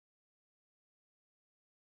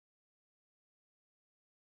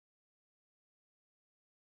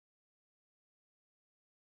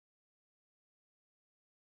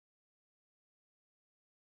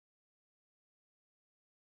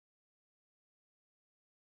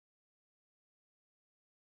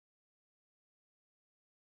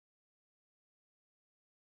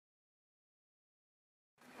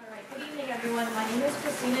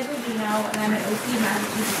And I'm an OCD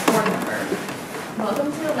Massachusetts board member.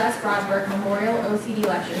 Welcome to the Les Brodberg Memorial OCD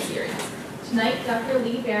Lecture Series. Tonight, Dr.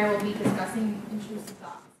 Baer will be discussing intrusive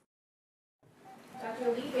thoughts.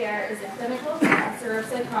 Dr. Baer is a clinical professor of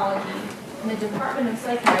psychology in the Department of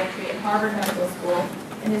Psychiatry at Harvard Medical School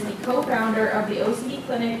and is the co-founder of the OCD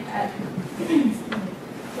Clinic at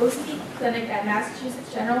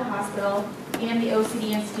Massachusetts General Hospital and the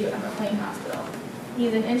OCD Institute at McLean Hospital. He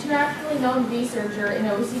is an internationally known researcher in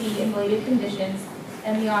OCD and related conditions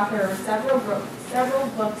and the author of several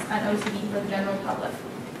books on OCD for the general public.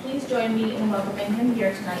 Please join me in welcoming him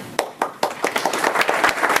here tonight.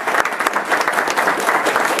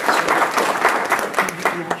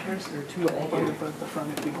 It's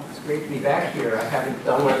great to be back here. I haven't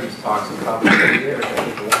done one of these talks in probably 2 years. I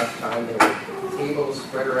think the last time there were tables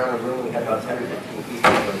spread around the room. We had about 10 or 15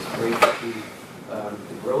 people, so it's great to see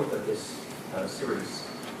the growth of this series.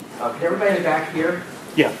 Can everybody in the back hear?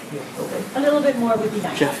 Yeah. Okay. A little bit more would be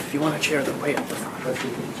nice. Jeff, if you want a chair, they're way up the front. Let's see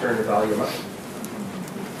if we can turn the volume up.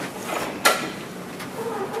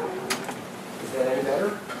 Is that any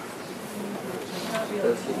better?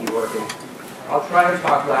 Let's see if you're working. I'll try to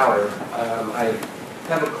talk louder. I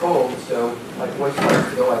have a cold, so my voice starts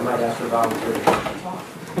to go. I might ask for volunteers to talk.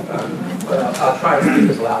 But I'll try to speak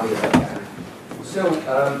as loudly as I can. So,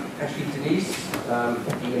 actually, Denise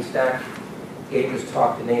Stack gave this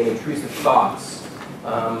talk to name Intrusive Thoughts.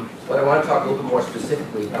 But I want to talk a little bit more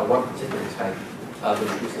specifically about one particular type of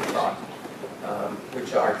intrusive thought,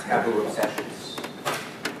 which are taboo obsessions.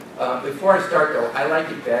 Before I start, though, I like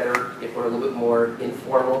it better if we're a little bit more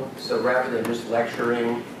informal. So rather than just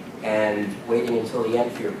lecturing and waiting until the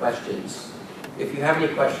end for your questions, if you have any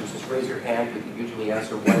questions, just raise your hand. We can usually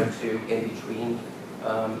answer one or two in between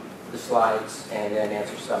the slides and then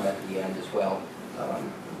answer some at the end as well.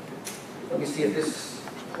 Let me see if this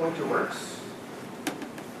pointer works.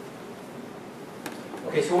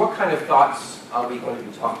 Okay, so what kind of thoughts are we going to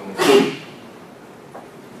be talking about?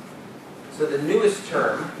 So the newest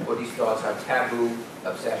term for these thoughts are taboo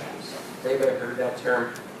obsessions. Has anybody heard that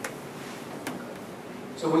term?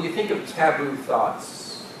 So when you think of taboo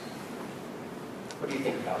thoughts, what do you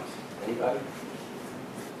think about? Anybody?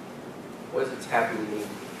 What does a taboo mean?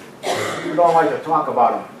 People don't like to talk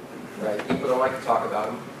about them. Right, people don't like to talk about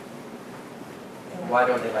them. Why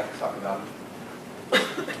don't they like to talk about them?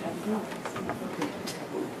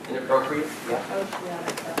 Inappropriate? Yeah. Socially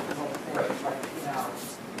unacceptable things, Right. like,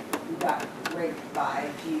 you got raped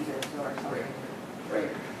by Jesus or something.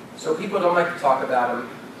 Right. So people don't like to talk about them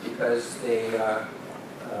because they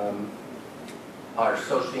are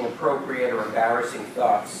socially inappropriate or embarrassing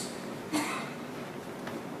thoughts.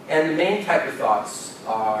 And the main type of thoughts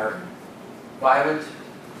are violent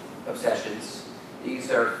obsessions.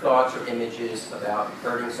 These are thoughts or images about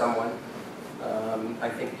hurting someone. I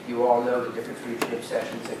think you all know the difference between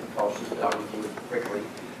obsessions and compulsions, but I'll review it quickly.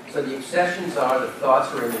 So the obsessions are the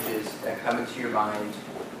thoughts or images that come into your mind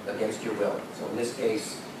against your will. So in this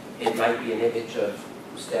case, it might be an image of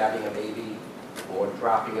stabbing a baby or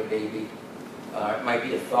dropping a baby. It might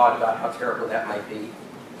be a thought about how terrible that might be.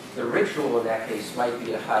 The ritual in that case might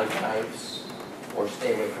be to hide knives or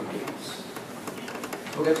stay away from babies.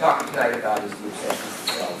 What we're going to talk tonight about is the obsessions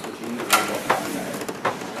themselves, which you usually don't talk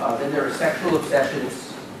about. Then there are sexual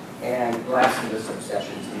obsessions and blasphemous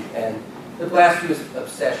obsessions. And the blasphemous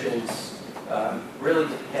obsessions really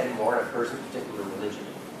depend more on a person's particular religion.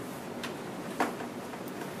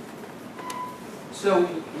 So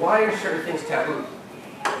why are certain things taboo?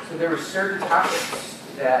 So there are certain topics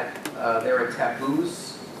that there are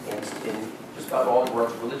taboos in just about all the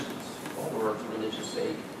world's religions. All the world's religions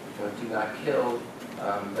say, do not kill,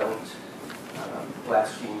 don't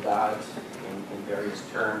blaspheme God in various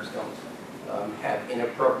terms, don't have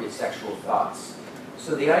inappropriate sexual thoughts.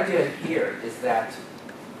 So the idea here is that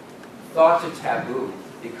thoughts are taboo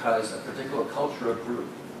because a particular culture or group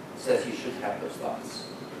says you shouldn't have those thoughts.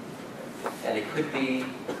 And it could be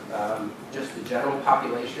just the general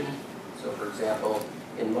population. So for example,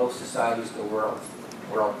 in most societies in the world,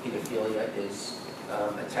 pedophilia is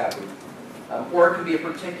a taboo. Or it could be a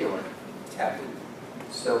particular taboo.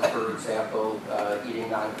 So for example, eating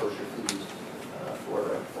non-kosher food for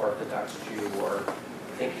an Orthodox Jew, or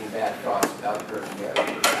thinking bad thoughts about the Virgin Mary for a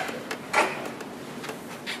Catholic.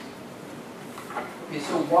 Okay,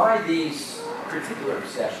 so why these particular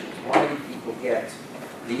obsessions? Why do people get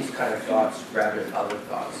these kind of thoughts rather than other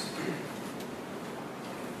thoughts?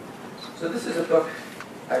 So this is a book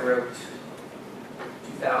I wrote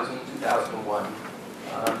 2000, 2001.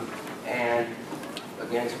 And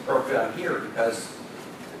again, it's appropriate I'm here because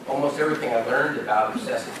almost everything I learned about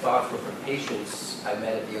obsessive thoughts were from patients I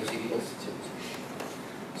met at the OCD Institute.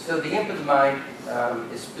 So the imp of the mind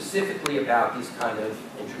is specifically about these kind of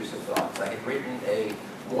intrusive thoughts. I had written a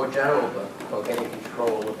more general book called Getting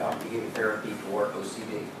Control about behavior therapy for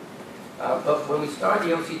OCD. But when we started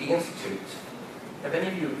the OCD Institute, have any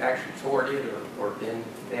of you actually toured it or been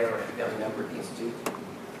there or been a member of the Institute?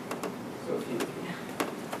 So a few of you.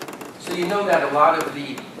 So you know that a lot of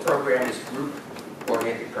the program is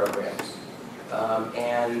group-oriented programs.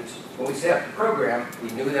 And when we set up the program, we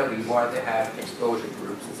knew that we wanted to have exposure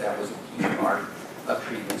groups, since that was a key part of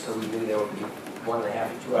treatment. So we knew there would be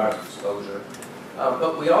 1.5 to 2 hours of exposure.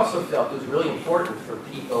 But we also felt it was really important for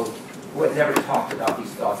people who had never talked about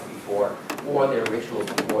these thoughts before, or their rituals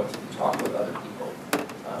before, to talk with other people.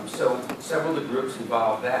 So several of the groups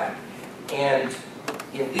involved that. And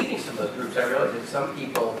in leading some of those groups, I realized that some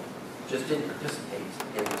people just didn't participate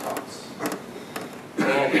in the talks.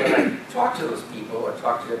 And when I talked to those people, or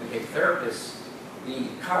talked to their behavior therapists, the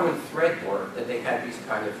common thread were that they had these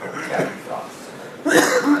kind of taboo thoughts.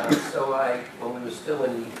 So when we were still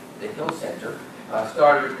in the Hill Center,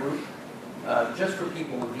 started a group just for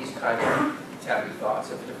people with these kind of taboo thoughts.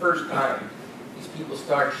 And for the first time, these people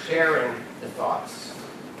start sharing the thoughts.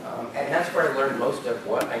 And that's where I learned most of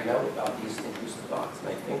what I know about these intrusive thoughts. And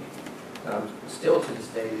I think still to this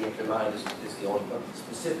day, the Infinite Mind is the only book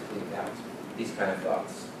specifically about these kind of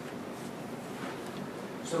thoughts.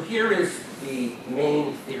 So here is the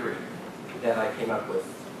main theory that I came up with.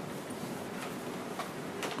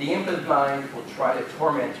 The Infinite Mind will try to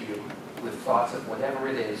torment you with thoughts of whatever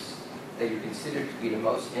it is that you consider to be the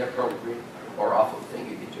most inappropriate or awful thing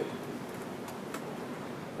you could do.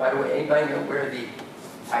 By the way, anybody know where the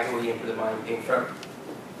title of the Infinite Mind came from?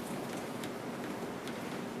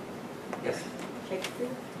 Yes? Shakespeare?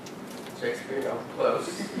 Shakespeare, no,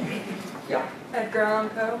 close. Yeah, Edgar Allan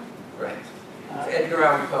Poe? right. So Edgar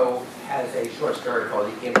Allan Poe has a short story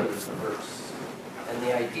called The Imp of the Perverse. And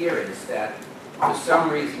the idea is that for some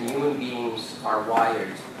reason human beings are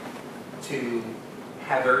wired to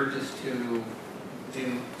have urges to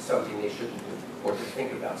do something they shouldn't do, or to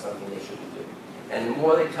think about something they shouldn't do. And the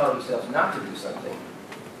more they tell themselves not to do something,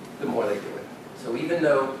 the more they do it. So even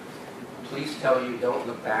though police tell you don't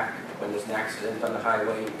look back when there's an accident on the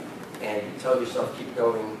highway, and you tell yourself keep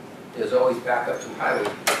going, there's always backups and highways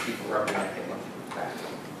people rubbernecking back.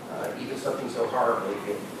 Even something so horrible you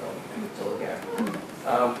can to look at.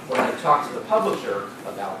 When I talked to the publisher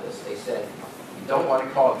about this, they said, you don't want to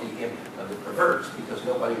call it the Imp of the Perverse because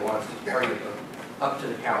nobody wants to carry the book up to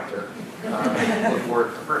the counter with the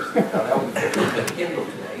word perverse. Now that would be different than Kindle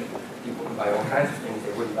today. People can buy all kinds of things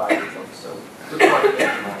they wouldn't buy with books. So good point to keep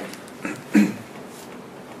in mind.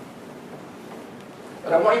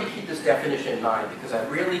 But I want you to keep this definition in mind because I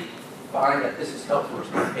really find that this is helpful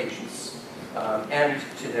to my patients and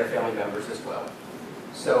to their family members as well.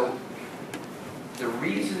 So the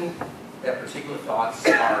reason that particular thoughts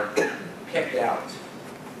are picked out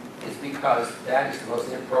is because that is the most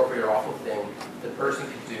inappropriate or awful thing the person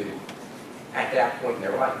could do at that point in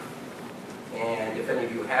their life. And if any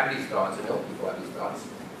of you have these thoughts, and know people have these thoughts,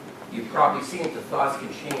 you've probably seen that the thoughts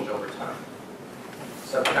can change over time.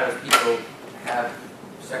 Sometimes people have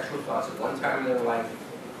sexual thoughts at one time in their life,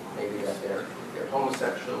 maybe that they're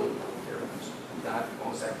homosexual, they're not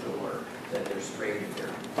homosexual, or that they're straight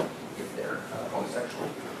if they're homosexual,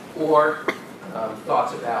 or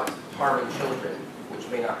thoughts about harming children, which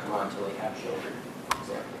may not come on until they have children, for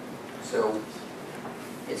example. So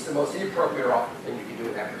it's the most inappropriate or awful thing you can do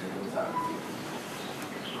at that particular time.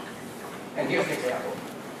 And here's an example.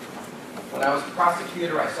 When I was a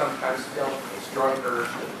prosecutor, I sometimes felt a strong urge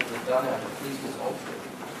that it was done at the policeman's holster.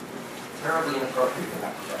 Terribly inappropriate for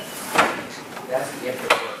that profession. That's the gift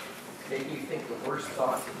of work. Making you think the worst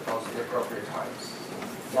thoughts at the most inappropriate times.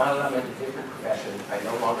 Now that I'm in a different profession, I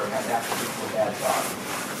no longer have that particular bad thought.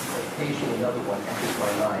 But occasionally another one enters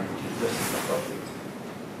my mind, which is just as appropriate.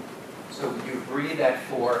 So would you agree that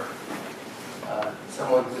for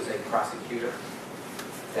someone who is a prosecutor,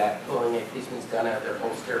 that pulling a policeman's gun out of their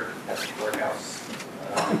holster at the courthouse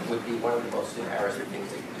would be one of the most embarrassing things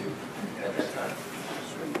they could do at that time?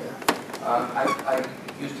 I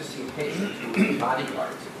used to see a patient who was a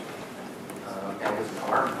bodyguard and was an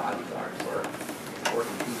armed bodyguard for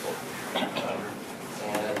important people.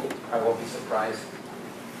 And I think I won't be surprised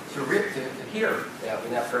to hear that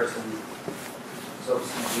when that person was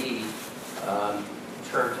OCD,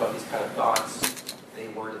 turned to all these kind of thoughts, they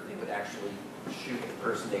were that they would actually shoot the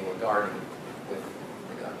person they were guarding with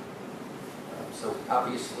the gun. So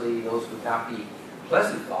obviously those would not be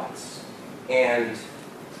pleasant thoughts. And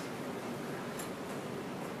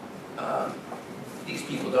these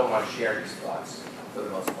people don't want to share these thoughts for the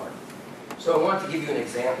most part. So I want to give you an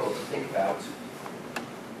example to think about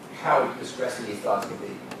how distressing these thoughts can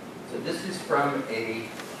be. So this is from a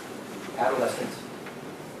adolescent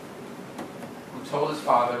who told his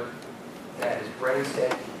father that his brain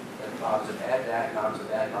said that father's a bad dad, mom's a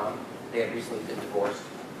bad mom. They had recently been divorced.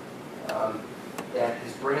 That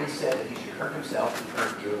his brain said that he should hurt himself and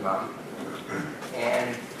hurt you and mom.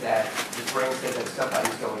 And that his brain said that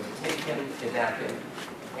somebody's going to take him, kidnap him,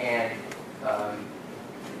 and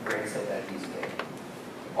his brain said that he's gay.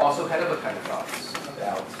 Also had other kind of thoughts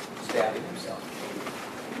about stabbing himself.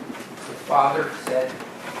 The father said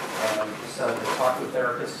the son would talk to a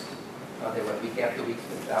therapist. They went week after week,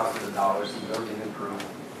 spent thousands of dollars, he really didn't improve.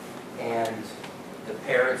 And the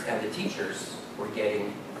parents and the teachers were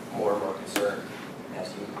getting more and more concerned,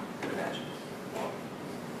 as you could imagine.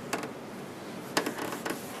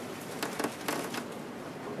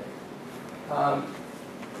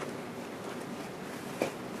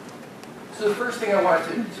 So the first thing I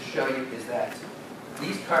wanted to show you is that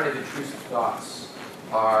these kind of intrusive thoughts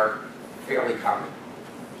are fairly common.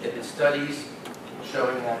 There have been studies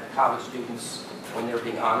showing that college students, when they're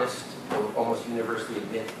being honest, will almost universally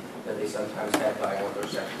admit that they sometimes have violent or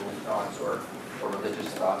sexual thoughts or religious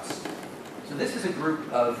thoughts. So this is a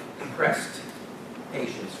group of depressed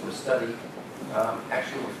patients from a study,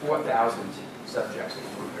 actually over 4,000 subjects. It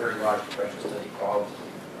was a very large depression study called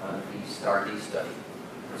the STAR-D study.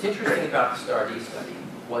 What's interesting about the STAR-D study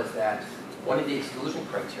was that one of the exclusion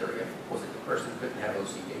criteria was that the person couldn't have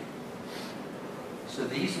OCD. So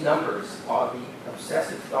these numbers are the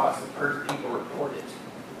obsessive thoughts that people reported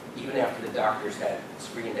even after the doctors had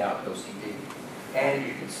screened out OCD. And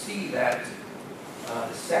you can see that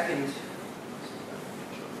the second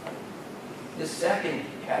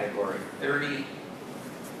category, 30%,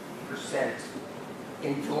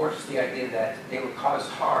 endorsed the idea that they would cause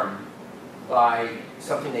harm by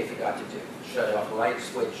something they forgot to do. Shut off a light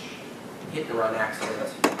switch, hit and run accident,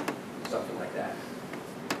 something like that.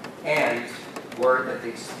 And were that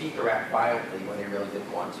they'd speak or act violently when they really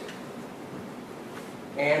didn't want to.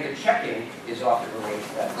 And the check-in is often related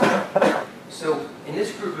to that as well. So in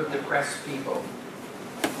this group of depressed people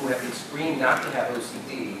who have been screened not to have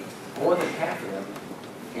OCD, more than half of them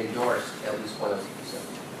endorsed at least one OCD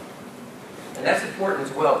symptom. And that's important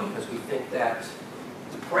as well because we think that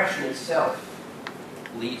depression itself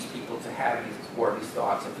leads people to have these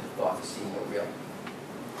thoughts and the thoughts of seeing are real.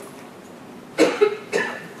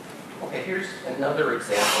 Okay, here's another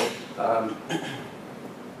example.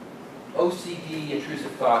 OCD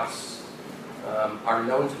intrusive thoughts are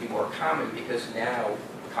known to be more common because now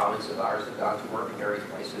colleagues of ours have gone to work in various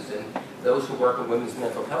places, and those who work in women's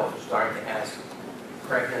mental health are starting to ask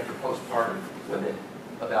pregnant or postpartum women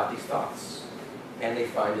about these thoughts. And they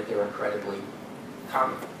find that they're incredibly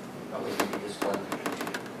common. I'll give you this one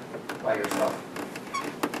by yourself.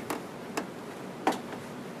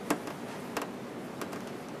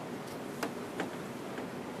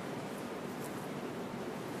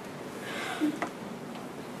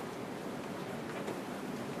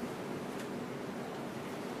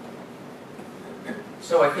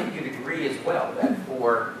 So I think you'd agree as well that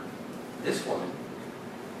for this woman,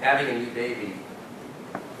 having a new baby,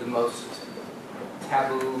 the most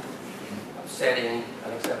taboo, upsetting,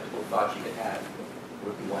 unacceptable thought she could have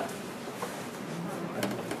would be what?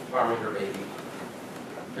 Harming her baby.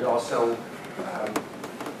 Could also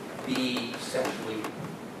be sexually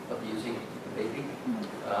abusing the baby.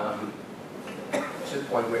 To the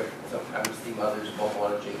point where sometimes the mothers won't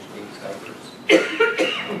want to change the baby's diapers.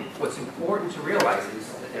 What's important to realize is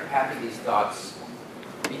that they're having these thoughts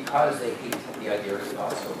because they hate the idea of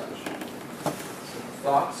thoughts so much. So the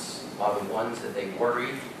thoughts are the ones that they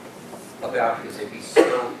worry about because it would be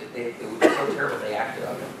so terrible if they acted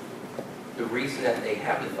on them. The reason that they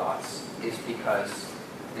have the thoughts is because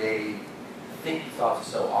they think the thoughts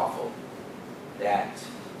are so awful that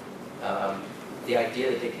the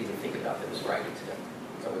idea that they can even think about them is frightening to them.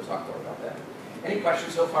 So we'll talk more about that. Any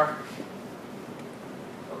questions so far?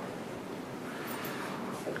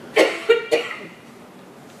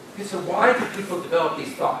 Okay, so why do people develop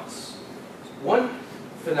these thoughts? One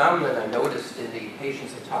phenomenon I noticed in the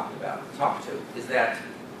patients I talked to, is that,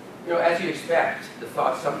 as you expect, the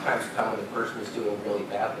thoughts sometimes come when the person is doing really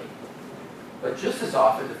badly. But just as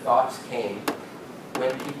often, the thoughts came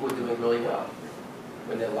when people were doing really well.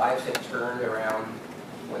 When their lives had turned around,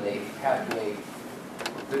 when they had a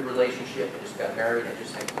good relationship, they just got married, they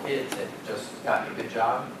just had kids, they just got a good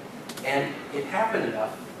job. And it happened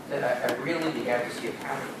enough that I really began to see a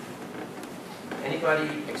pattern. Anybody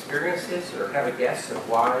experience this or have a guess of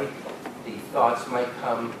why the thoughts might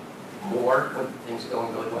come more when things are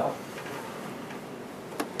going really well?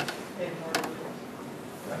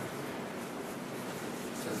 Right.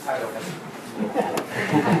 So I don't know.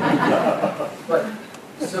 But,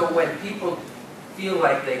 so when people feel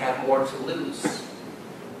like they have more to lose,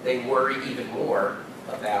 they worry even more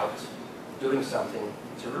about doing something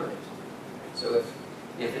to ruin it. So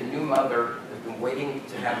if a new mother has been waiting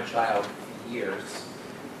to have a child for years,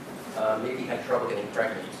 maybe had trouble getting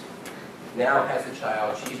pregnant, now has a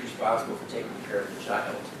child, she's responsible for taking care of the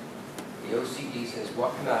child. The OCD says,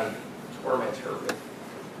 what can I torment her with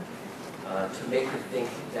to make her think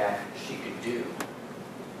that she could do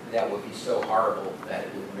that would be so horrible that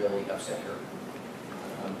it would really upset her.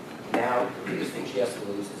 Now, the biggest thing she has to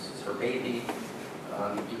lose is her baby.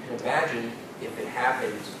 You can imagine if it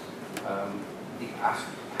happened,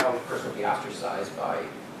 how the person would be ostracized by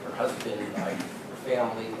her husband, by her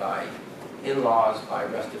family, by in-laws, by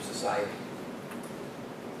the rest of society.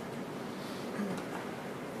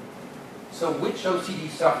 So which OCD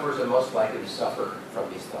sufferers are most likely to suffer from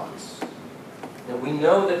these thoughts? Now we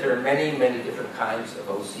know that there are many, many different kinds of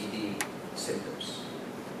OCD symptoms.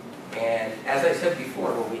 And as I said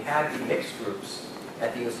before, when we had the mixed groups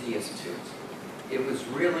at the OCD Institute, it was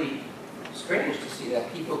really strange to see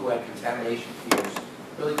that people who had contamination fears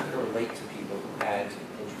really couldn't relate to people who had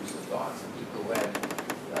intrusive thoughts, and people who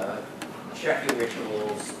had checking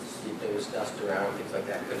rituals to see if there was dust around, things like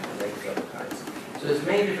that, couldn't relate to other kinds. So there's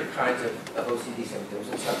many different kinds of OCD symptoms,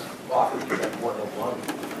 and some often people have more than one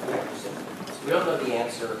type of symptom. So we don't know the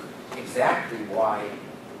answer exactly why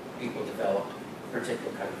people develop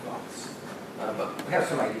particular kind of thoughts, but we have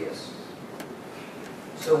some ideas.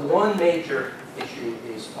 So one major issue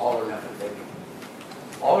is all or nothing thinking.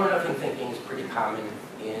 All or nothing thinking is pretty common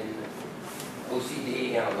in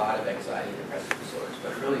OCD and a lot of anxiety and depressive disorders,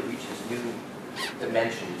 but it really reaches new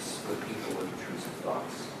dimensions with people with intrusive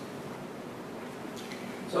thoughts.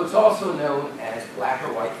 So it's also known as black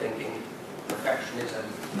or white thinking, perfectionism,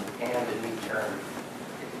 and a new term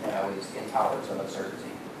now is intolerance and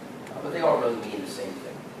uncertainty. But they all really mean the same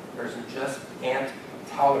thing. A person just can't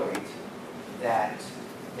tolerate that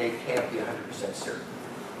they can't be 100% certain.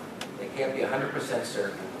 They can't be 100%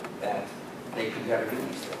 certain that they could never do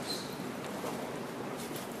these things.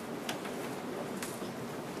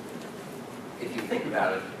 If you think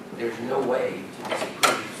about it, there's no way to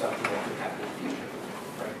disprove something that could happen in the future,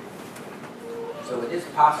 right? So it is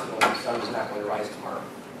possible that the sun is not going to rise tomorrow.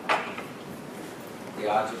 The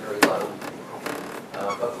odds are very low,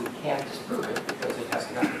 but we can't disprove it because it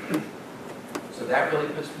hasn't happened. So that really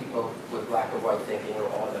puts people with black or white thinking or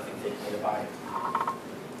all or nothing thinking in a bind.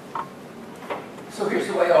 So here's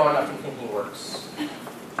the way all or nothing thinking works.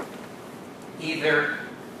 Either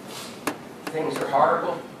things are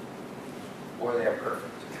horrible or they're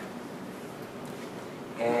perfect.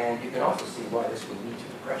 And you can also see why this would lead to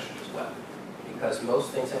depression as well. Because most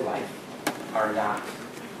things in life are not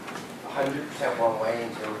 100% one way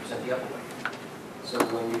and 0% the other way. So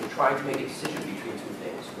when you're trying to make a decision between two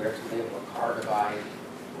things, where to live, what car to buy,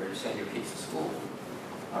 where to send your kids to school,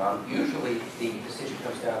 usually the decision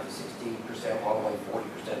comes down to 60% one way,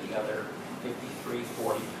 40% the other, 53,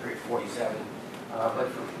 43, 47. But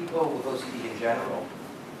for people with OCD in general,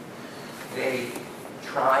 they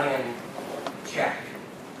try and check,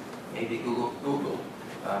 maybe Google,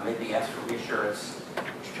 maybe ask for reassurance,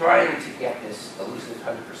 trying to get this elusive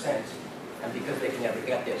 100%, and because they can never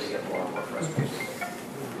get there, they get more and more frustrated.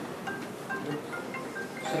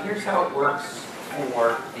 So here's how it works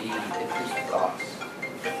for the intrusive thoughts.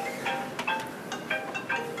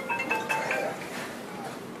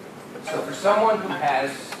 So for somebody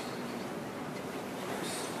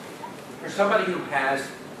who has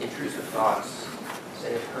intrusive thoughts,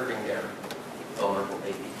 say of hurting their vulnerable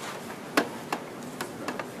baby,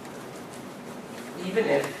 even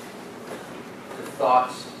if the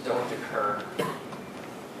thoughts don't occur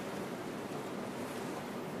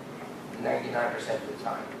 99% of the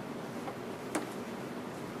time,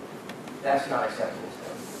 that's not acceptable.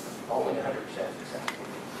 Only 100% is acceptable.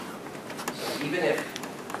 So even if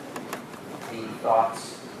the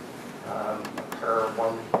thoughts occur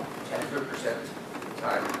 1/10% of the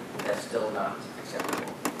time, that's still not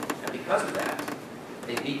acceptable. And because of that,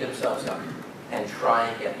 they beat themselves up and try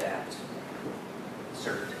and get that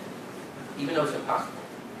certainty, even though it's impossible.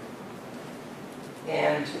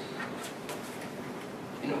 And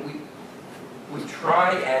we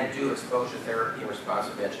try and do exposure therapy and response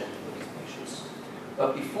prevention with these patients.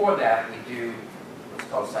 But before that, we do what's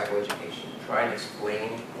called psychoeducation, try and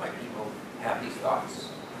explain why people have these thoughts.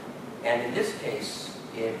 And in this case,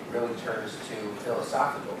 it really turns to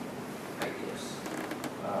philosophical ideas.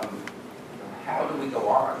 How do we go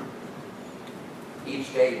on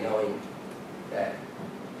each day knowing that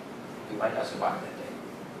we might not survive that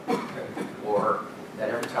day? Or that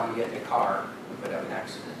every time we get in a car, we could have an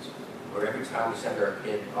accident, or every time we send our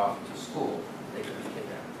kid off to school, they could be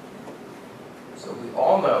kidnapped. So we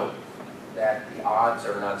all know that the odds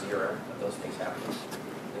are not zero of those things happening.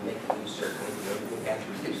 We make the news certainly, we do everything we can to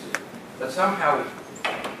reduce it. But somehow,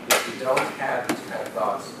 if we don't have these kind of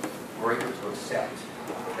thoughts, we're able to accept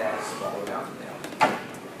that a small amount of doubt.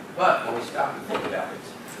 But when we stop and think about it,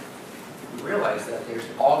 we realize that there's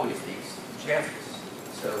always these chances.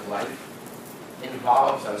 So life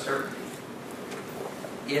involves uncertainty.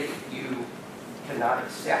 If you cannot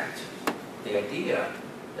accept the idea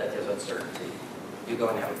that there's uncertainty, you're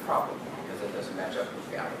going to have a problem because it doesn't match up with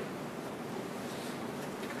reality.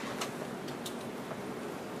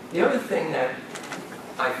 The other thing that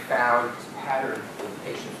I found pattern with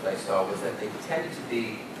the patients that I saw was that they tended to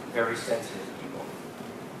be very sensitive people.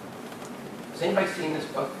 Has anybody seen this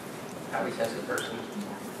book, Highly Sensitive Person?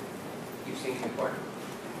 You've seen it before?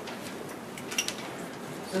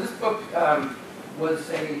 So this book was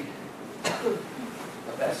a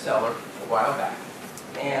bestseller a while back,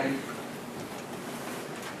 and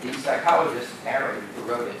the psychologist, Baer, who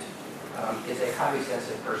wrote it, is a highly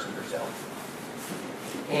sensitive person herself.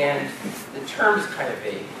 And the term is kind of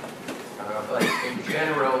vague, but in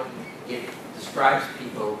general, it describes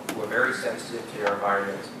people who are very sensitive to their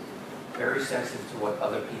environment, very sensitive to what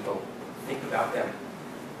other people think about them,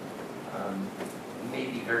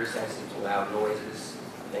 maybe very sensitive to loud noises,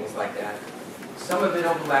 things like that. Some of it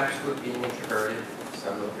overlaps with being introverted,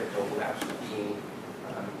 some of it overlaps with being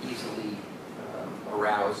easily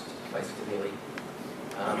aroused by stimuli.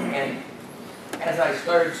 And as I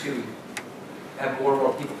started to have more and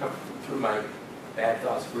more people come through my bad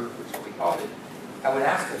thoughts group, which is what we called it, I would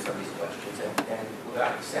ask them some of these questions, and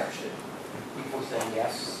without exception, people were saying,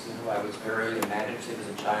 yes, you know, I was very imaginative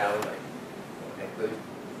as a child, I had good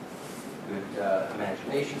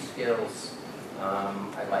imagination skills,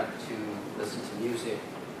 I like to listen to music,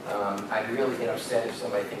 I really get upset if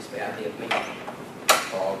somebody thinks badly of me. It's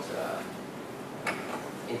called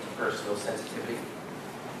interpersonal sensitivity.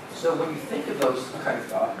 So when you think of those kind of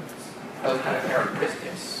thoughts, those kind of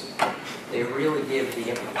characteristics, they really give the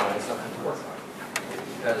implicant something to work on.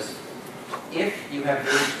 Because if you have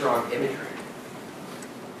very strong imagery,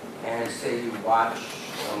 and say you watch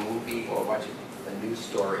a movie or watch a news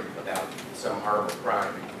story about some horrible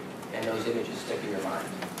crime, and those images stick in your mind,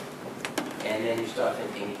 and then you start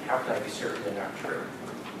thinking, how can I be certain they're not true?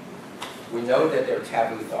 We know that they're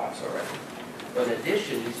taboo thoughts already. But in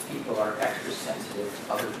addition, these people are extra sensitive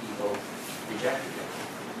to other people rejecting them.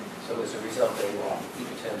 So as a result, they will keep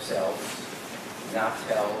it to themselves, not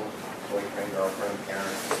tell boyfriend, girlfriend, parent,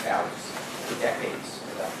 spouse for decades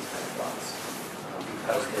about these kind of thoughts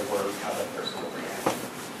because they're worried how that person will react.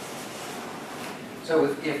 So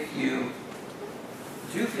if you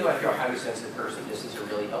do feel like you're a highly sensitive person, this is a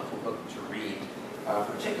really helpful book to read,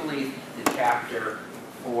 particularly the chapter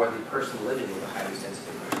for the person living with a highly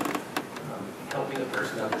sensitive person, helping the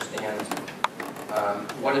person understand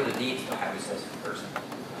what are the needs of a highly sensitive person.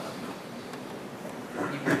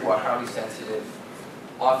 People who are highly sensitive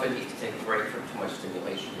often need to take a break from too much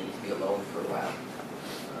stimulation. They need to be alone for a while.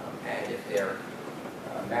 And if they're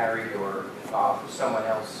married or involved with someone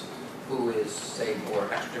else who is, say, more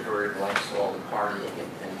extroverted, likes all the partying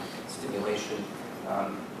and stimulation,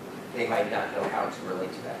 they might not know how to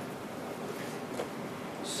relate to that.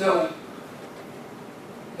 So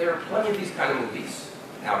there are plenty of these kind of movies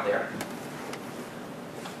out there.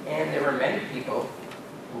 And there are many people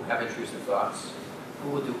who have intrusive thoughts who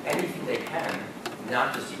will do anything they can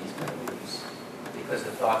not to see these kind of movies because the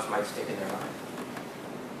thoughts might stick in their mind.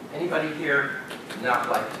 Anybody here not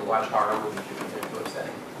like to watch horror movies because they're too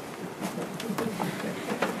upsetting?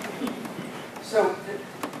 So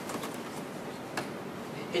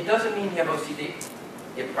it doesn't mean you have OCD.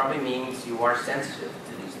 It probably means you are sensitive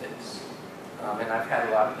to these things. And I've had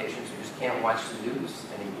a lot of patients who just can't watch the news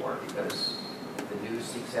anymore because the news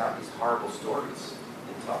seeks out these horrible stories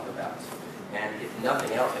to talk about. And if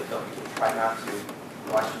nothing else, I tell people try not to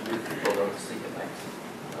watch the news before going to sleep at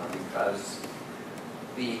night. Because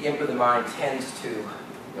the imp of the mind tends to,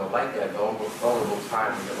 like that vulnerable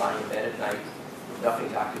time when you're lying in bed at night with nothing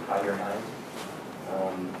to occupy your mind,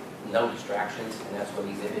 no distractions, and that's when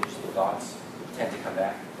these images and thoughts tend to come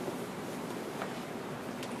back.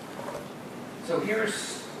 So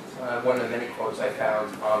here's one of the many quotes I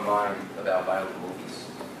found online about violent movies.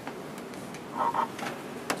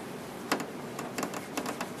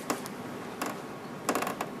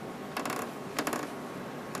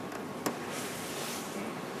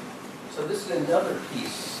 So this is another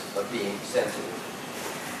piece of being sensitive.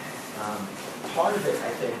 Part of it, I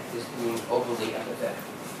think, is being overly empathetic.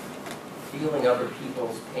 feeling other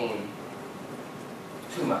people's pain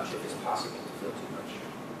too much, if it's possible to feel too much.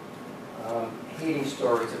 Hating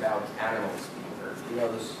stories about animals being hurt. You know,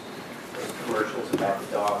 those commercials about the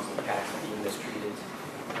dogs and cats being mistreated.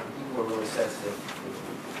 People are really sensitive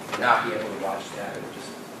to not be able to watch that and just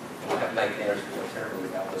have nightmares feeling terribly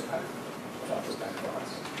about those kind of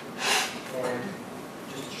thoughts. And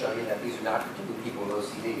just to show you that these are not particularly people with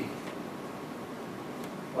OCD.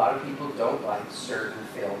 A lot of people don't like certain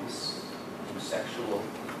films, sexual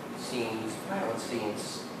scenes, violent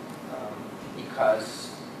scenes, because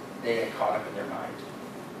they get caught up in their mind.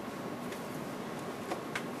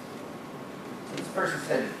 So this person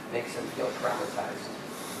said it makes them feel traumatized.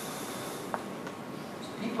 So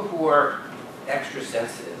people who are extra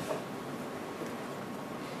sensitive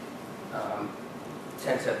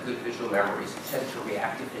tend to have good visual memories, tend to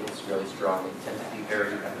react to things really strongly, tend to be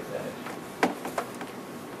very empathetic.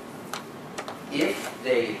 If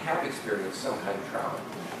they have experienced some kind of trauma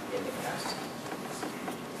in the past,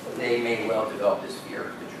 they may well develop this fear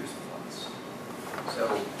of intrusive thoughts.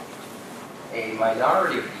 So a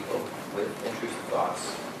minority of people with intrusive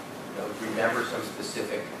thoughts remember some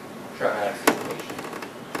specific traumatic situation.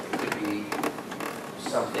 It could be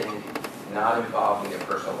something not involving their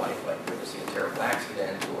personal life, like witnessing a terrible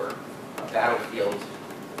accident or a battlefield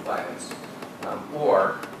violence,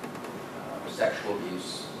 or sexual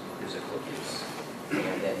abuse, physical abuse.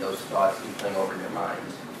 And then those thoughts keep playing over in their mind,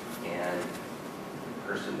 and the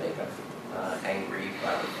person may have angry,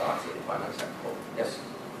 violent thoughts that they find unacceptable. Yes?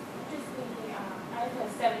 Just thinking, I have a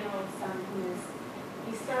 7-year-old son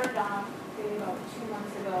he started off maybe about 2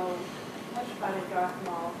 months ago, much fun at Darth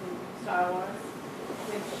Maul from Star Wars,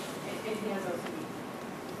 which he has OCD.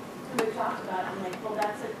 So we talked about it, I'm like, well,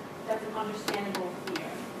 that's an understandable fear.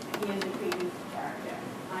 He is a creepy character.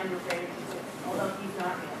 I'm afraid of him, although he's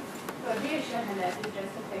not real. So I reassured him that he's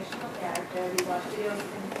just a fictional character. We watched videos of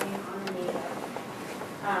him playing on the native.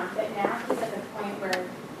 But now he's at the point where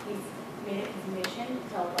he's made it his mission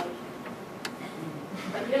to like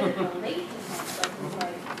he doesn't relate to him, but he's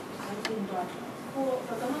like, I'm being brought to school.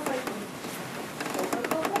 So it's almost like he's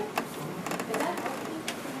overcoated. Is that healthy?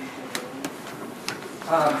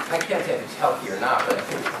 I can't say if it's healthy or not, but I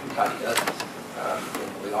think he probably doesn't.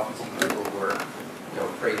 We often see people who are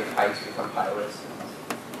afraid of heights become pilots,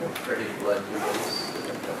 and afraid of blood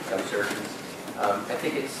become surgeons. I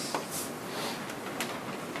think it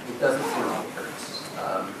doesn't seem like it hurts.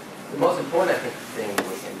 The most important, thing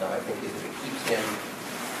with him, though, I think, is that it keeps him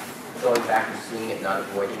going back and seeing it, not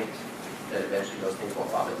avoiding it, that eventually those things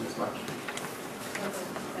won't bother him as much.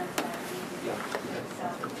 Yeah.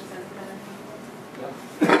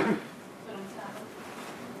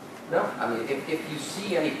 No, I mean, if you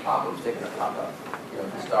see any problems, they're going to pop up.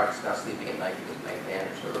 If he starts not sleeping at night because of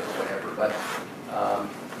nightmares or whatever, but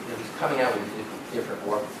he's coming out with a different,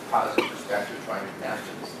 more positive perspective, trying to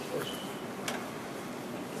master the situation.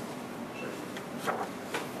 Sure.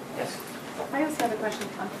 Yes? I also have a question.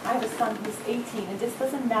 I have a son who's 18, and this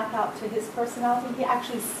doesn't map out to his personality. He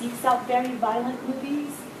actually seeks out very violent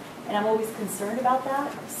movies, and I'm always concerned about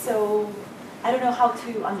that. So I don't know how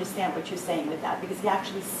to understand what you're saying with that, because he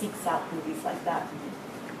actually seeks out movies like that.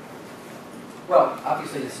 Well,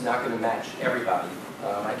 obviously it's not going to match everybody.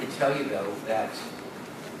 I can tell you, though, that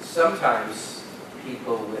sometimes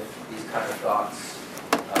people with these kind of thoughts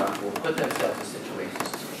will put themselves in situations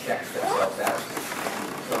to check themselves out.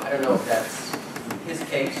 So I don't know if that's his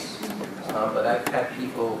case, but I've had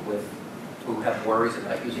people who have worries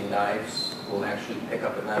about using knives who will actually pick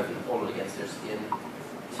up a knife and hold it against their skin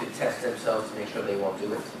to test themselves to make sure they won't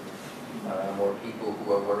do it. Or people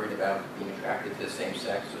who are worried about being attracted to the same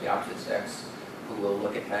sex or the opposite sex, who will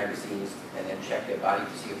look at magazines and then check their body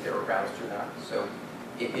to see if they're aroused or not. So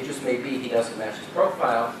it just may be he doesn't match his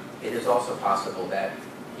profile. It is also possible that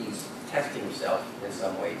he's testing himself in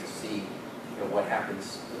some way to see what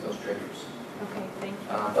happens with those triggers. Okay, thank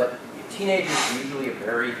you. But teenagers usually are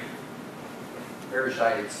very, very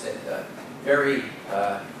shy, very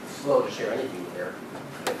slow to share anything with their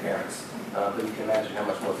parents. But you can imagine how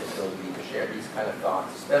much more difficult it would be to share these kind of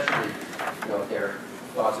thoughts, especially if they're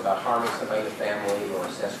thoughts about harming somebody in the family or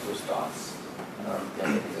incestuous thoughts. They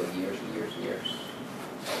can go years and years and years.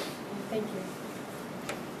 Thank you.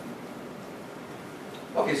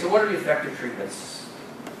 Okay, so what are the effective treatments?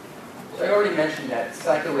 So I already mentioned that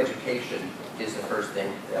psychoeducation is the first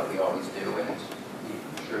thing that we always do, and I'm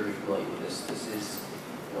sure you're familiar with this. This is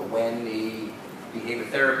when the behavior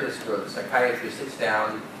therapist or the psychiatrist sits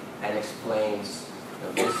down and explains,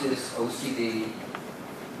 this is OCD,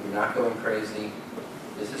 you're not going crazy,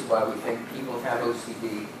 this is why we think people have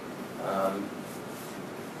OCD,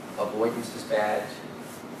 avoidance is bad,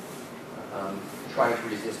 trying to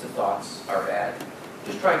resist the thoughts are bad.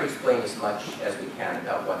 Just trying to explain as much as we can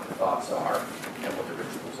about what the thoughts are and what the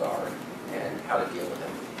rituals are and how to deal with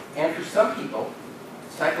them. And for some people,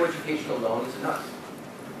 psychoeducation alone is enough.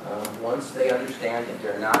 Once they understand that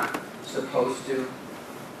they're not supposed to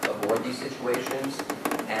avoid these situations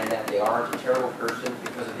and that they aren't a terrible person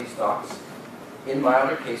because of these thoughts, in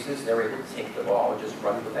milder cases, they're able to take the ball and just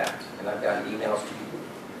run with that. And I've gotten emails from people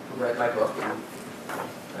who read my book and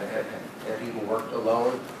have even worked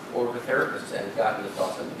alone or with therapists and gotten the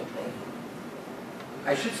thoughts under control.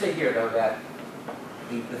 I should say here, though, that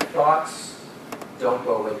the thoughts don't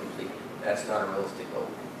go away completely. That's not a realistic goal.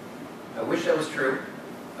 I wish that was true,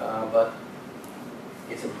 but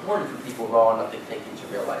it's important for people with all or nothing thinking to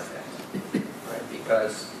realize that, right?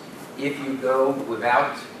 Because if you go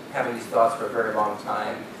without having these thoughts for a very long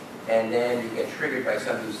time, and then you get triggered by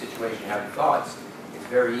some new situation having thoughts, it's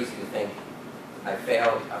very easy to think, I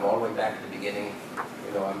failed, I'm all the way back to the beginning,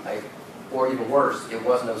 you know, or even worse, it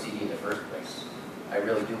wasn't OCD in the first place. I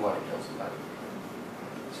really do want to kill somebody.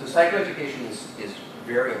 So psychoeducation is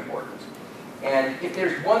very important. And if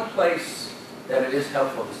there's one place that it is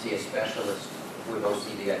helpful to see a specialist with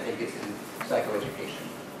OCD, I think it's in psychoeducation.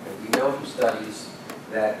 And we know from studies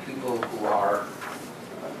that people who are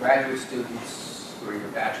graduate students, who are your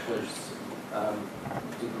bachelor's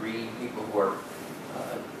degree, people who are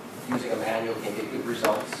using a manual can get good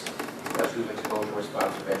results, especially with exposure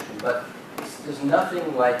response prevention. But there's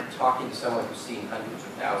nothing like talking to someone who's seen hundreds or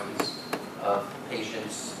thousands of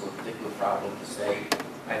patients with a particular problem to say,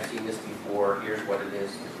 I've seen this before, here's what it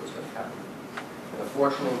is, here's what's going to happen. And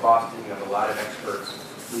unfortunately, in Boston, you have a lot of experts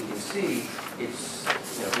we can see. It's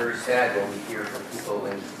very sad when we hear from people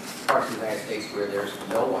in parts of the United States where there's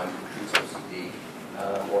no one who treats OCD,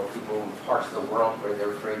 or people in parts of the world where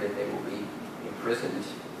they're afraid that they will be imprisoned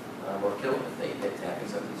or killed if they admit to having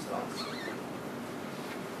some of these thoughts.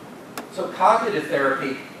 So cognitive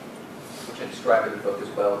therapy, which I describe in the book as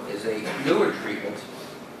well, is a newer treatment,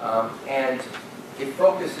 and it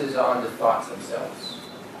focuses on the thoughts themselves,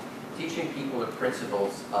 teaching people the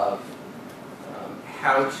principles of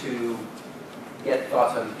how to get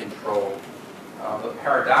thoughts under control, but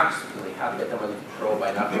paradoxically, how to get them under control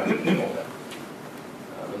by not trying to control them.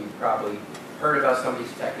 You've probably heard about some of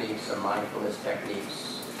these techniques, some mindfulness techniques,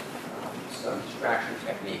 some distraction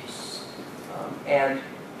techniques, and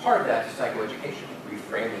part of that is psychoeducation,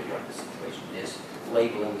 reframing what the situation is,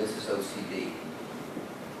 labeling this as OCD.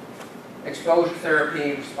 Exposure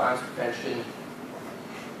therapy, response prevention,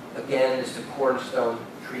 again, is the cornerstone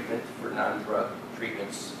treatment for non-drug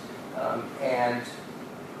treatments. And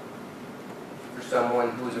for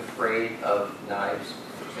someone who is afraid of knives,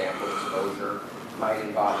 for example, exposure might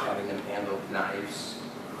involve having them handle knives.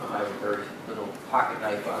 I have a very little pocket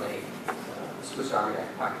knife on a Swiss Army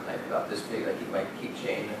knife pocket knife about this big. I keep my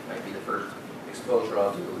keychain. That might be the first exposure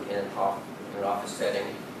I'll do in an office setting.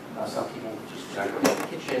 Some people just not go in the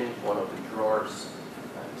kitchen, won't open drawers.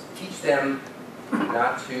 Teach them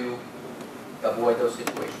not to avoid those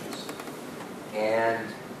situations,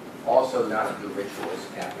 and also not to do rituals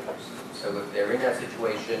afterwards. So if they're in that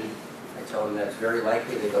situation, I tell them that it's very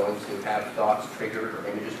likely they're going to have thoughts triggered or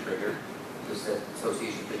images triggered. This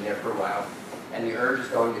association's been there for a while. And the urge is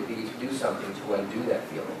going to be to do something to undo that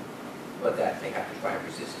feeling, but that they have to try and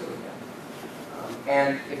resist doing that.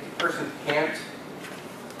 And if the person can't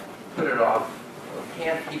put it off, or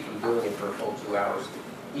can't keep from doing it for a full 2 hours,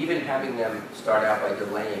 even having them start out by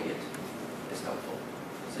delaying it is helpful.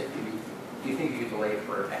 So do you think you could delay it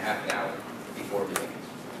for a half an hour before doing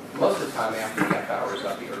it? Most of the time, after the half hour is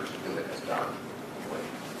up, the urge to do it has gone away.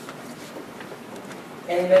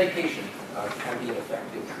 And medication can be an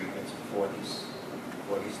effective treatment for these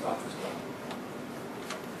thoughts as well.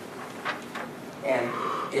 And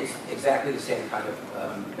it's exactly the same kind of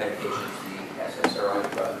medications, the SSRI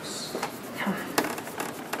drugs,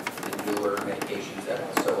 the newer medications that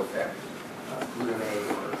also affect glutamate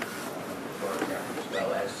or norepinephrine, as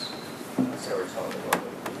well as serotonin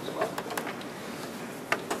as well.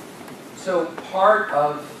 So part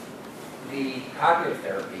of the cognitive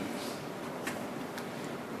therapy,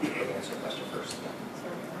 let me answer the question first.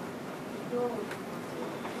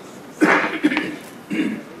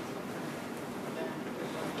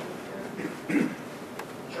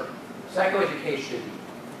 Sure.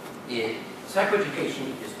 Psychoeducation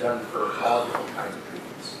is done for all different kinds of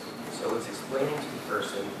treatments. So it's explaining to the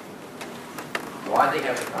person why they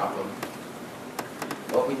have the problem,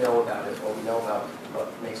 what we know about it, what we know about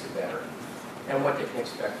what makes it better, and what they can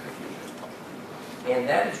expect in the future. And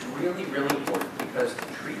that is really, really important because the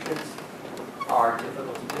treatments are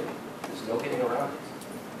difficult to do. There's no getting around it.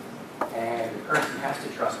 And the person has to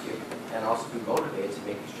trust you and also be motivated to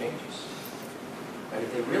make these changes. And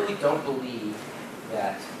if they really don't believe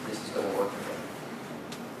that this is going to work for them,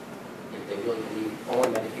 if they really believe only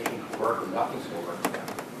medication can work or nothing's going to work for them,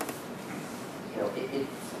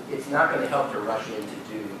 it's not going to help to rush in to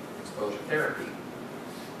do exposure therapy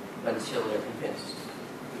until they're convinced.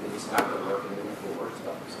 Because it's not going to work and they're going to feel worse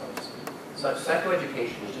about themselves. So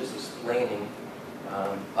psychoeducation is just explaining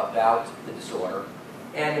about the disorder.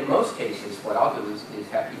 And in most cases, what I'll do is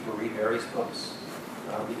have people read various books.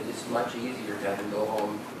 Because it's much easier to have them go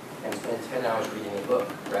home and spend 10 hours reading a book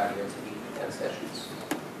rather than to 8 to 10 sessions.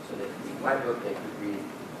 So they could read my book, they could read,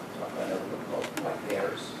 talk about another book called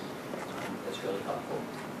Baer's. That's really helpful.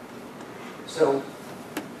 So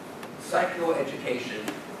psychoeducation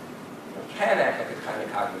can act like a kind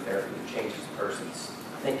of cognitive therapy that changes the person's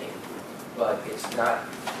thinking, but that's not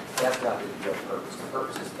the real purpose. The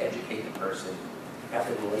purpose is to educate the person, have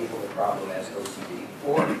them label the problem as OCD,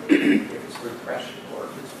 or if it's for depression, or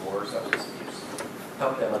if it's for substance abuse,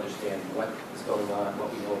 help them understand what is going on,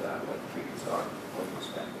 what we know about it, what the treatments are, what to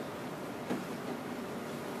expect.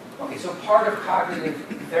 Okay, so part of cognitive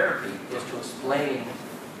therapy is to explain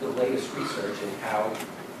the latest research in how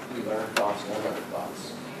we learn thoughts and unlearn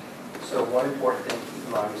thoughts. So one important thing to keep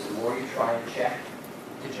in mind is the more you try and check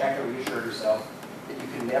and reassure yourself that you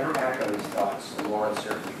can never act on these thoughts, the more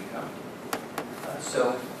uncertain you become.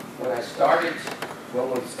 So when we started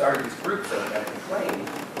these groups at the plane,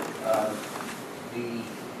 the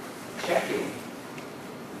checking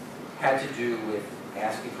had to do with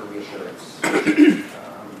asking for reassurance,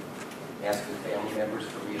 asking family members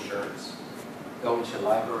for reassurance, going to the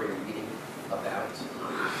library and reading about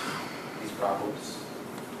these problems.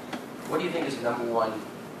 What do you think is the #1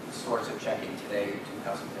 source of checking today in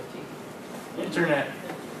 2015? Internet.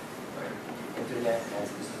 Right. Internet, and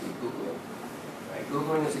specifically Googling. Right.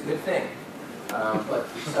 Googling is a good thing, but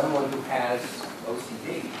for someone who has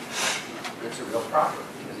OCD, it's a real problem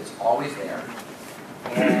because it's always there,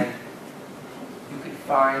 and you can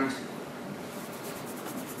find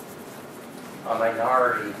a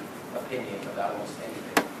minority opinion about almost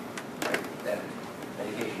anything. Right? That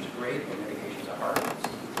medications are great, and medications are horrible.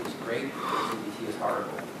 CBT is great, CBT is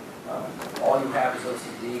horrible. All you have is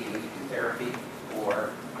OCD, you need to do therapy, or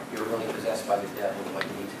you're really possessed by the devil, what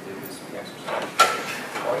you need to do is be exercise.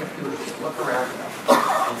 All you have to do is just look around and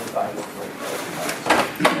you find what's going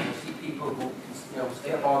on. You see people who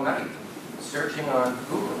stay up all night searching on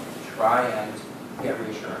Google to try and get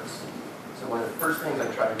reassurance. So one of the first things I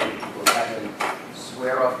try to do with people is have them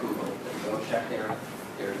swear off Google, that they don't check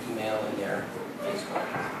their email and their Facebook,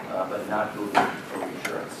 but not Google for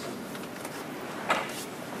reassurance.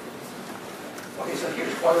 Okay, so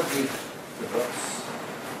here's one of the books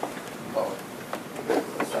called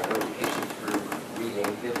Psychoeducation Through Reading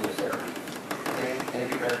Bibliotherapy. Any of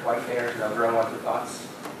you read White Bear's No Girl Wants Her Thoughts?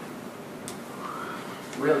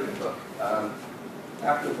 Really good book.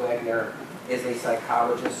 Dr. Wagner is a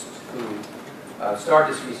psychologist who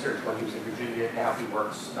started this research when he was in Virginia. Now he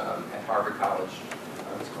works at Harvard College.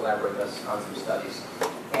 He's collaborated with us on some studies.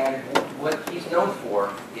 And what he's known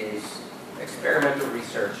for is experimental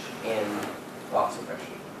research in thought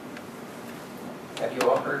suppression. Have you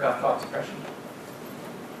all heard about thought suppression?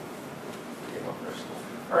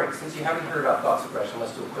 All right, since you haven't heard about thought suppression,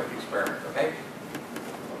 let's do a quick experiment, okay?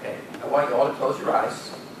 Okay, I want you all to close your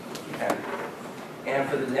eyes, if you can. And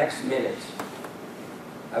for the next minute,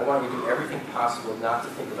 I want you to do everything possible not to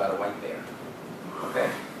think about a white bear. Okay?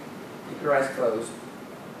 Keep your eyes closed.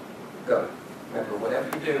 Go. Remember, whatever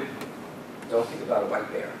you do, don't think about a white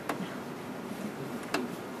bear.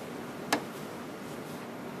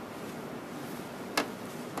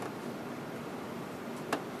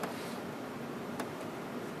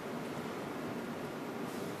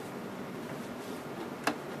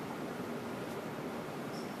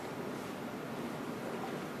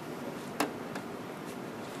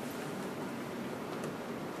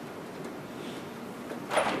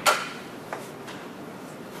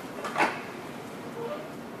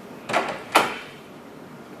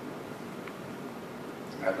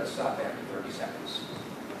 All right, let's stop after 30 seconds.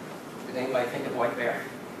 Did anybody think of white bear?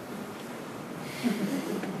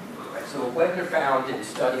 Right, so what Wagner found in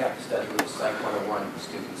study after study with Psych 101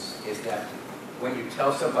 students is that when you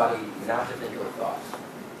tell somebody not to think of a thought,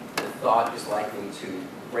 the thought is likely to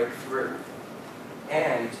break through.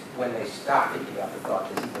 And when they stop thinking about the thought,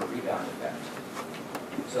 there's even a rebound effect,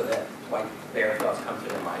 so that white bear thoughts come to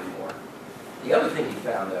their mind more. The other thing he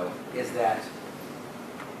found, though, is that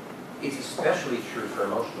it's especially true for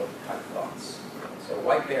emotional kind of thoughts. So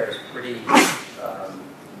white bear is pretty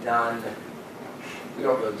we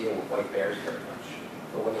don't really deal with white bears very much.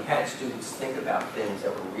 But when he had students think about things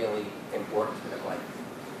that were really important to them, like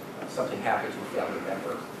something happened to a family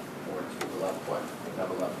member or to a loved one,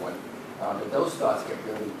 another loved one, that those thoughts get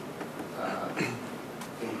really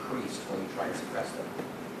increased when you try to suppress them.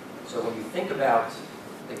 So when you think about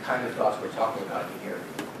the kind of thoughts we're talking about here,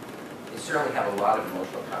 they certainly have a lot of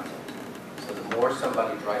emotional content. So the more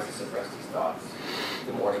somebody tries to suppress these thoughts,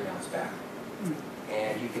 the more they bounce back.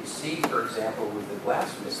 And you can see, for example, with the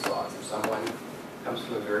blasphemous thoughts, if someone comes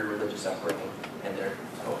from a very religious upbringing and they're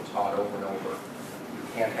taught over and over, you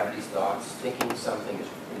can't have these thoughts. Thinking something is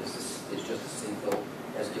just as sinful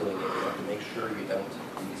as doing it. You have to make sure you don't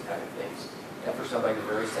do these kind of things. And for somebody who's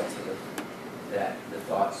very sensitive, that the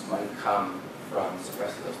thoughts might come from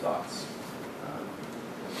suppressing those thoughts.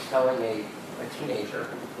 Telling a teenager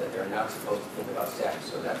that they're not supposed to think about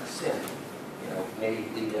sex or that's a sin, may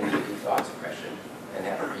lead them to do thought suppression and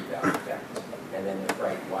have a rebound effect. And then they're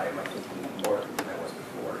frightened, why am I thinking more than I was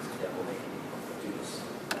before? It's the devil making me do this.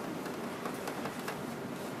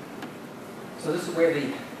 So this is where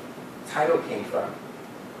the title came from.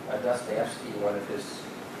 Dostoevsky, in one of his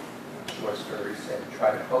short stories, said,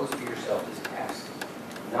 try to pose for yourself this task,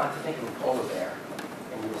 not to think of a polar bear,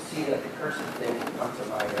 and you'll see that the cursed thing will come to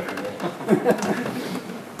mind every minute.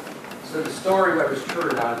 So the story, whether it's true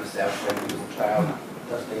or not, is that when he was a child,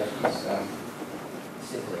 Dostoevsky's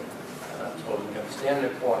sibling told him, you have to stand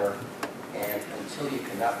in a corner, and until you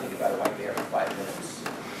cannot think about a white bear for 5 minutes.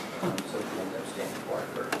 So he ended up standing in the corner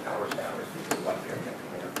for hours and hours because the white bear kept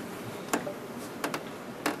coming out.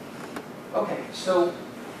 Okay, so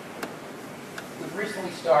we've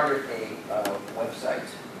recently started a website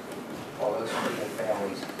called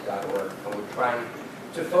OCDandFamilies.org, and we're trying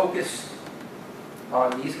to focus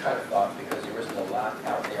on these kind of thoughts because there isn't a lot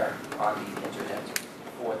out there on the internet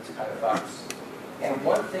for these kind of thoughts. And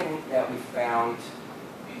one thing that we found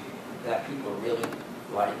that people really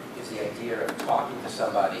like is the idea of talking to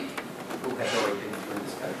somebody who has already been through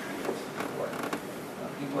this kind of treatment before.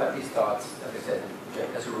 People have these thoughts, like I said,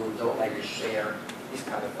 as a rule, don't like to share these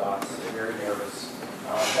kind of thoughts. They're very nervous.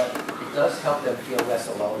 But it does help them feel less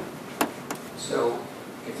alone. So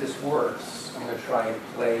if this works, I'm going to try and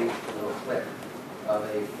play a little clip of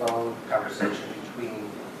a phone conversation between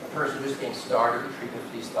a person who's getting started with treatment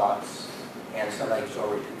for these thoughts and somebody who's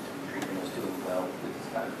already been through treatment and is doing well with these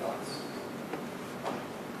kind of thoughts.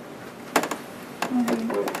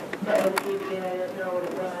 The OCD, and I didn't know what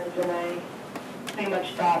it was, and I pretty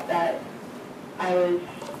much thought that I was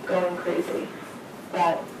going crazy.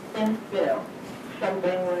 That,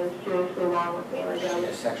 something was seriously wrong with me. Like I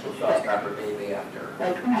was Sexual thoughts about her baby after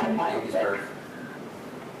like pedophile baby's sick. birth.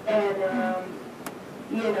 And,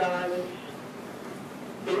 I was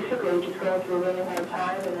basically just going through a really hard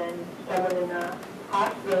time, and then someone in the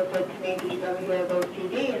hospital said to me, did you ever hear of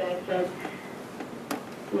OCD? And I said,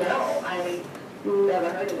 no, I never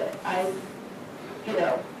heard of it.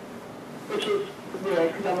 Which is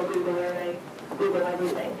weird because I'm a Googler and I Google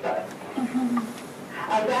everything, but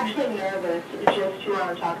I was actually nervous just to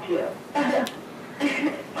want to talk to you. I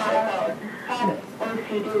had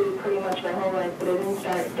OCD pretty much my whole life, but it didn't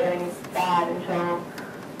start getting bad until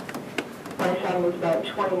my son was about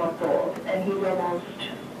 20 months old, and he's almost,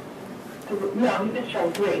 he just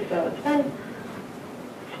turned 3, so it's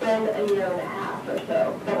been a year and a half or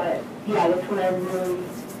so. But yeah, that's when I really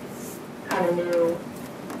kind of knew,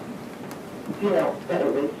 that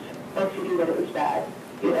it was OCD, that it was bad,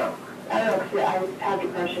 I don't know, because I had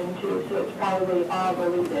depression too, so it's probably all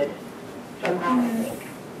related somehow, I think.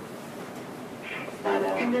 But,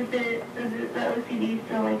 and does the OCD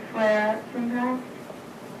still flare up sometimes?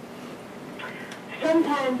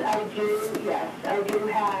 Sometimes I do, yes. I do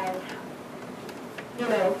have,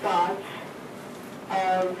 thoughts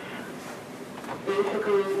of,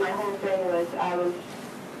 basically my whole thing was I was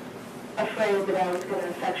afraid that I was going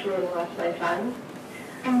to sexually molest my son.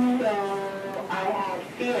 So I had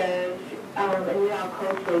fears, and how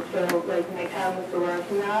closely, so nighttime was the worst,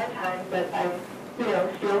 and there are times that I,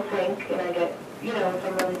 still think, and I get, if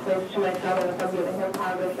I'm really close to my son, and if I'm giving him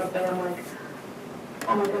hug or something, I'm like,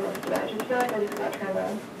 oh my goodness, did I just feel like I just got turned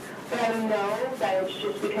on? But I know that it's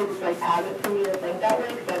just because it's habit for me to think that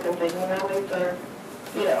way, because I've been thinking that way for,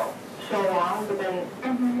 so long, but then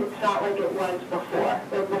it's not like it was before.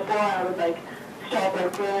 Before I would stop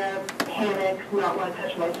right there, panic, not want to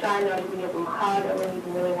touch my son, not even give him a hug, I wouldn't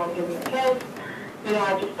even really want to give him a kiss.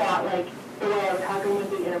 I just thought the way I would hug him would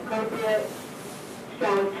be inappropriate.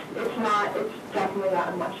 So it's definitely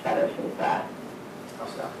gotten much better since that. I'll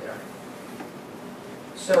stop there.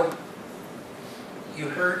 So, you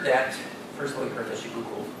heard that, first of all, you heard that she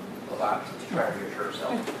Googled a lot to try to reassure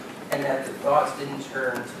herself, and that the thoughts didn't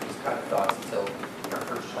turn to these kind of thoughts until our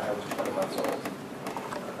first child was 20 months old.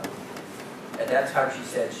 At that time, she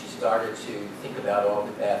said she started to think about all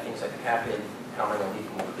the bad things that could happen. How am I going to leave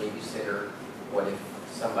him with a babysitter? What if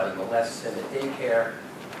somebody molests him at daycare?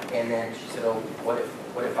 And then she said, oh, what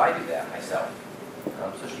if I do that myself?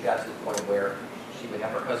 So she got to the point where she would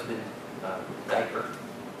have her husband diaper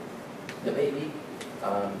the baby.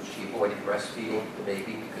 She avoided breastfeeding the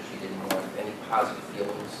baby because she didn't want any positive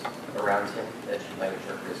feelings around him that she might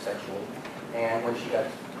interpret as sexual. And when she got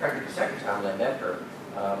pregnant the second time when I met her,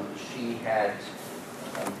 she had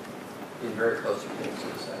been very close to committing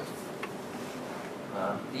suicide.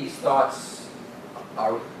 These thoughts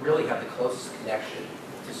really have the closest connection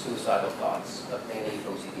to suicidal thoughts of any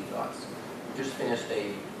OCD thoughts. We just finished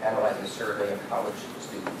analyzing a survey of college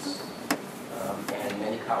students, and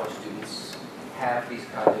many college students have these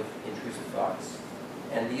kind of intrusive thoughts.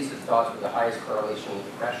 And these are thoughts with the highest correlation with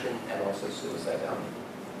depression and also suicidality.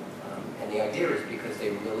 And the idea is because they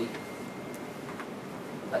really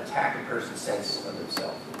attack a person's sense of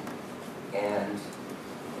themselves. And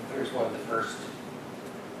here's one of the first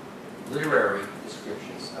literary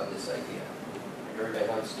descriptions of this idea. Everybody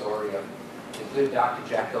knows the story of the good Dr.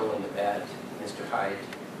 Jekyll and the bad Mr. Hyde.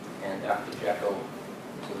 And Dr. Jekyll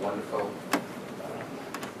was a wonderful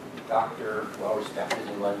doctor, well respected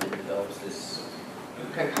in London, develops this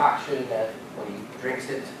concoction that when he drinks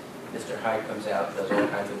it, Mr. Hyde comes out and does all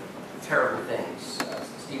kinds of terrible things.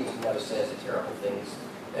 Stevenson never says the terrible things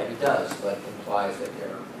that he does, but implies that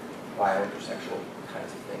they're violent or sexual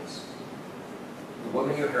kinds of things. The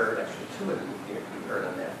woman you heard, actually two of them you heard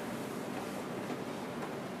on that,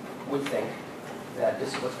 would think that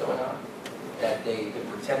this is what's going on. That they've been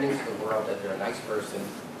pretending to the world that they're a nice person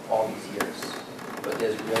all these years, but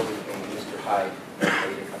there's really a Mr. Hyde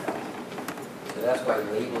ready to come out. So that's why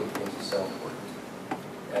labeling things is so important.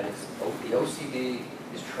 And the OCD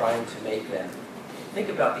is trying to make them think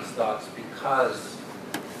about these thoughts because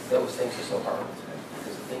those things are so horrible to them.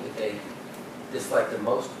 Because the thing that they dislike the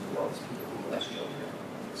most in the world is people who molest children,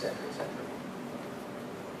 etc., etc.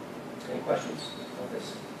 Any questions on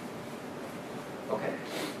this? Okay.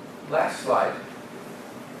 Last slide.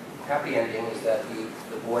 Happy ending is that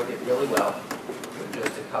the boy did really well with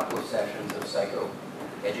just a couple of sessions of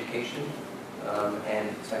psychoeducation and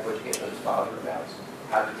psychoeducation with his father about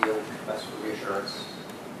how to deal with requests for reassurance.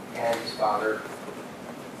 And his father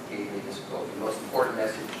gave me this quote: the most important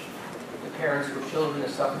message to parents who have children that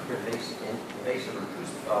suffer from invasive or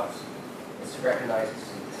intrusive thoughts is to recognize this is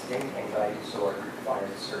a distinct anxiety disorder that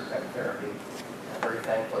requires a certain type of therapy. I'm very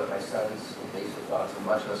thankful that my son's invasive thoughts are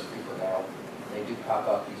much less frequent now. They do pop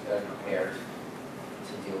up, he's better prepared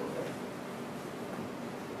to deal with them.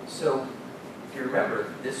 So, if you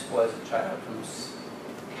remember, this was a child whose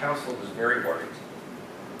counselor was very worried.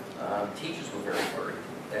 Teachers were very worried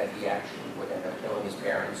that he actually would end up killing his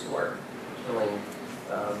parents or killing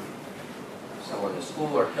someone in the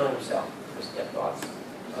school or killing himself. Because he had thoughts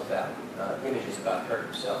about, images about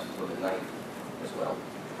hurting himself with a knife as well.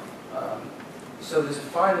 So there's a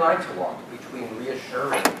fine line to walk between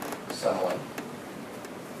reassuring someone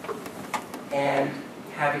and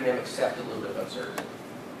having them accept a little bit of uncertainty.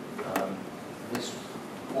 This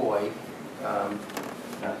boy, not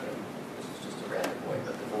him, this is just a random boy,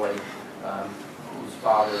 but the boy whose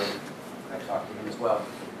father, I talked to him as well,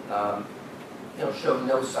 showed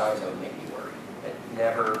no signs that would make me worry. Had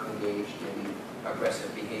never engaged in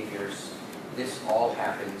aggressive behaviors. This all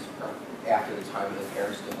happened after the time of the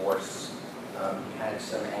parents' divorce. He had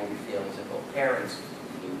some angry feelings at both parents,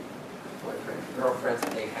 new boyfriend and girlfriends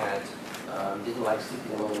that they had, didn't like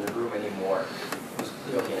sleeping alone in the room anymore. It was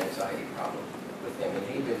clearly an anxiety problem with him, and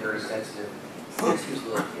he'd been very sensitive since he was a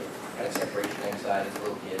little kid. Had separation anxiety as a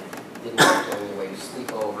little kid, didn't like going away to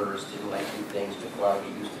sleepovers, didn't like new things, just while he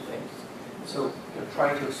used to things. So,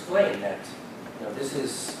 trying to explain that, this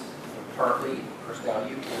is partly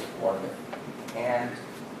personality you were born with, and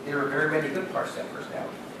there are very many good parts to that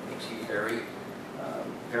personality. It makes you very,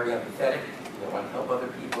 very empathetic. You want to help other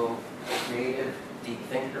people, creative, deep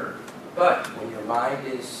thinker. But when your mind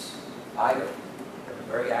is idle, you have a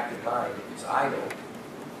very active mind, if it's idle,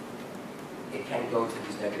 it can go to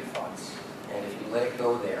these negative thoughts. And if you let it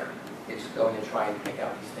go there, it's going to try and pick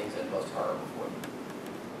out these things that are most horrible for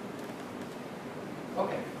you.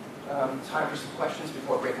 Okay. Time for some questions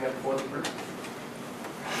before breaking up before the group.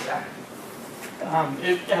 Zach?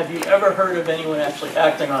 Have you ever heard of anyone actually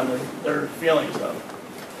acting on their feelings, though?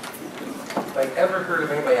 Have I ever heard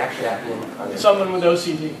of anybody actually acting on their Someone with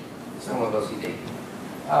OCD. Someone with OCD.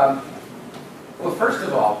 Well, first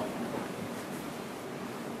of all,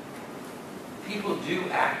 people do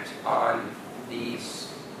act on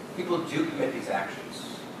these, people do commit these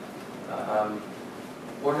actions.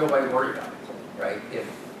 or nobody worried about it, right? If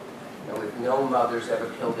no mothers ever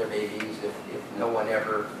killed their babies, if no one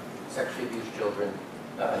ever sexually abused children,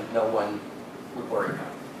 no one would worry about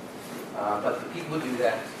it. But the people who do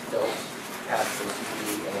that don't have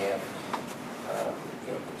OCD, and they have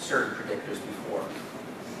certain predictors before.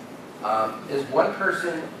 There's one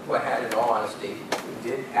person who I had, in all honesty, who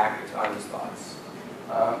did act on his thoughts.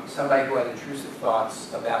 Somebody who had intrusive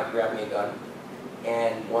thoughts about grabbing a gun,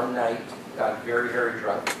 and one night got very, very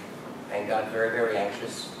drunk, and got very, very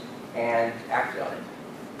anxious, and acted on it,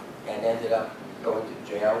 and ended up going to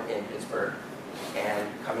jail in Pittsburgh, and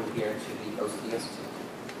coming here to the OCD Institute.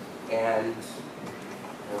 And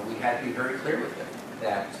we had to be very clear with him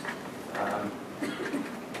that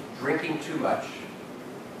drinking too much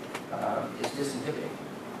is disinhibiting,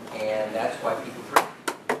 and that's why people drink,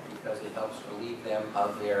 because it helps relieve them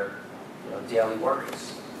of their daily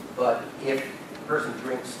worries. But if a person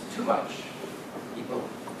drinks too much, people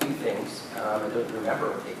do things and don't remember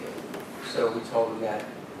what they did. So we told him that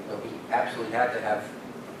he absolutely had to have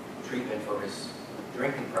treatment for his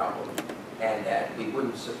drinking problem, and that we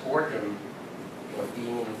wouldn't support him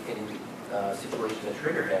being in a situation that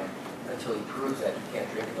triggered him until he proves that he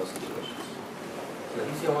can't drink in those situations. So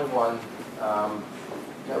he's the only one.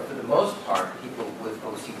 For the most part, people with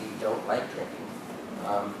OCD don't like drinking.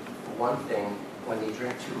 For one thing, when they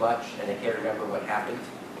drink too much and they can't remember what happened,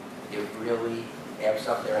 it really amps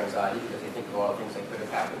up their anxiety because they think of all the things that could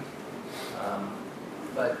have happened.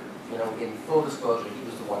 But in full disclosure, he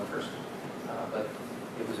was the one person. But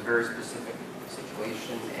it was a very specific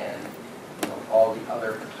situation, and all the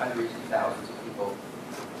other hundreds of thousands of people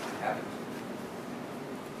haven't.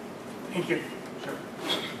 Thank you. Sure.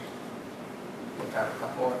 We've got a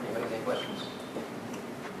couple more. Anybody have any questions?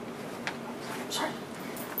 Sure.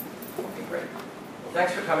 Okay, great. Well,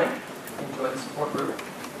 thanks for coming. Enjoy the support group.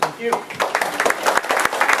 Thank you.